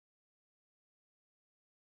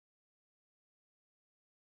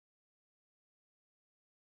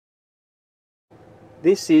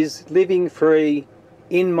This is living free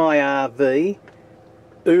in my RV,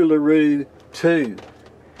 Uluru 2.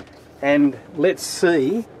 And let's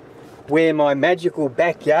see where my magical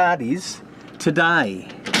backyard is today.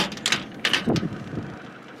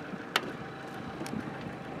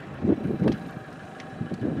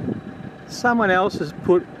 Someone else has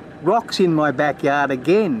put rocks in my backyard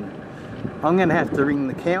again. I'm going to have to ring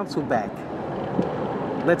the council back.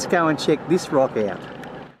 Let's go and check this rock out.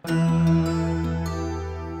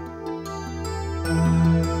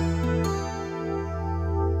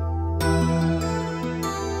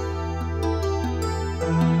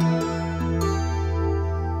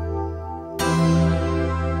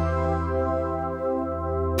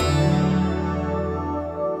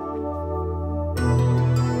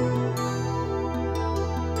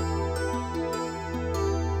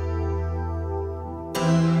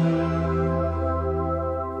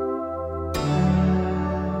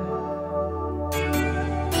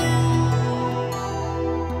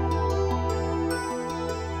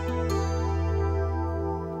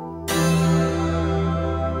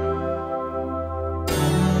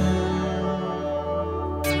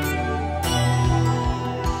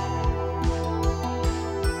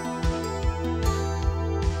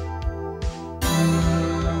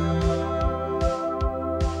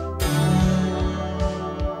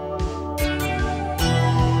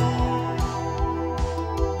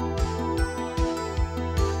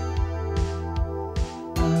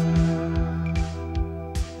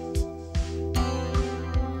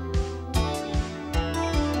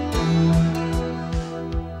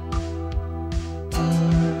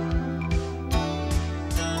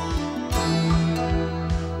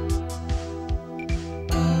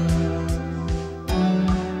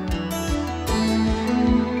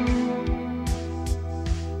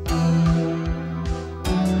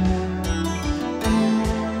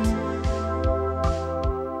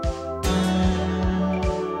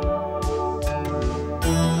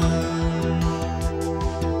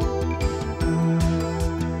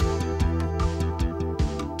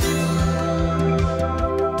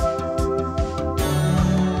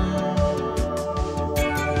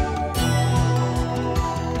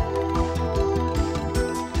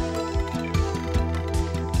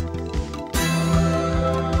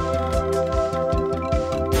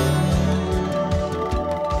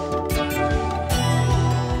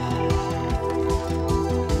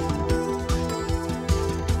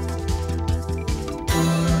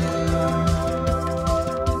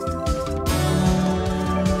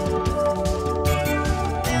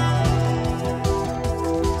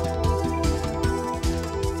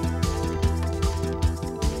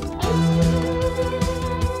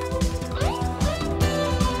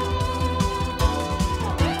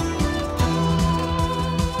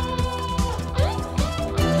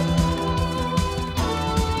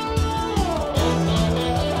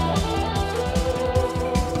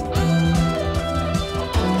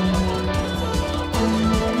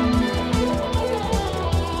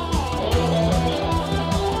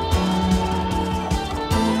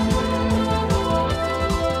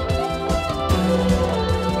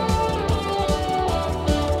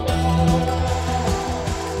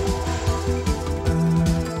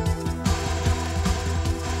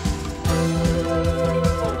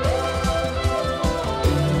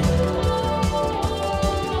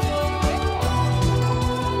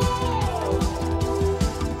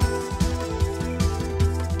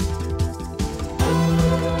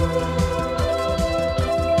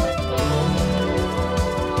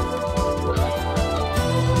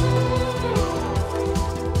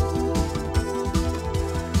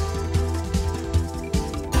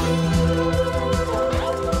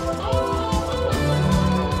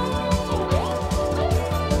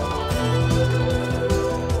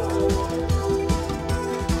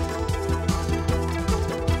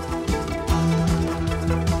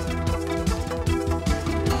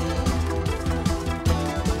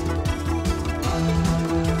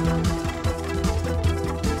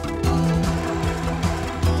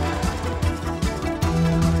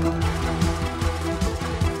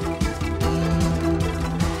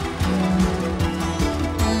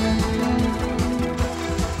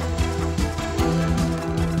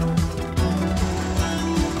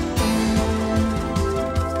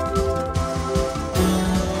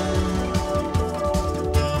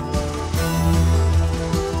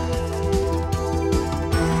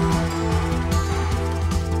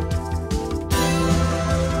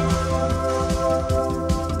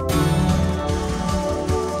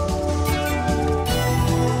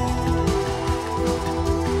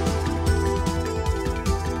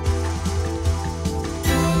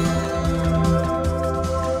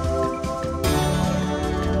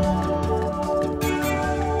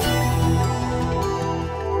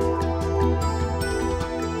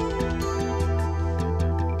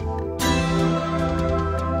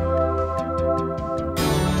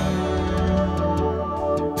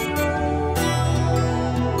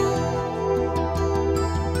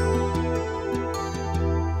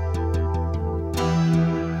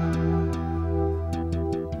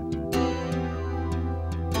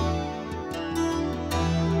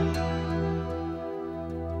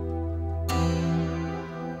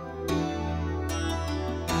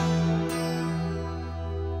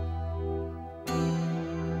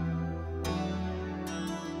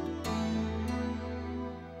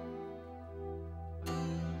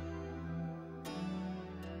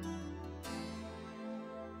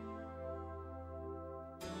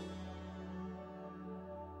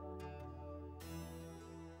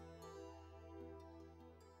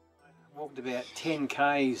 Walked about 10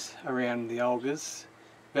 k's around the Olgas,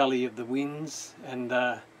 Valley of the Winds and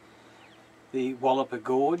the Wallopa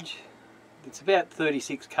Gorge. It's about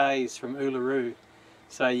 36 k's from Uluru,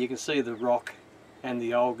 so you can see the rock and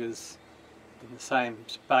the Olgas in the same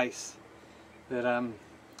space. But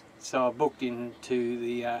so I booked into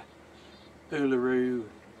the Uluru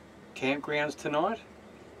campgrounds tonight,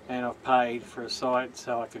 and I've paid for a site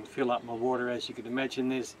so I can fill up my water. As you can imagine,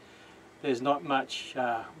 there's not much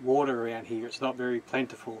water around here. It's not very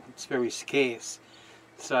plentiful. It's very scarce.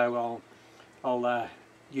 So I'll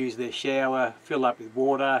use their shower, fill up with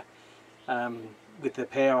water. With the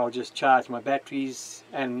power, I'll just charge my batteries,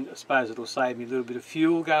 and I suppose it'll save me a little bit of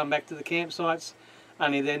fuel going back to the campsites.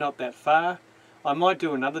 Only they're not that far. I might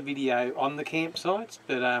do another video on the campsites,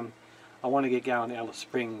 but I want to get going to Alice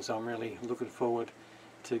Springs. I'm really looking forward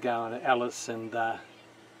to going to Alice and the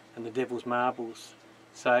Devil's Marbles.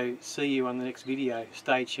 So see you on the next video.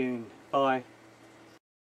 Stay tuned. Bye.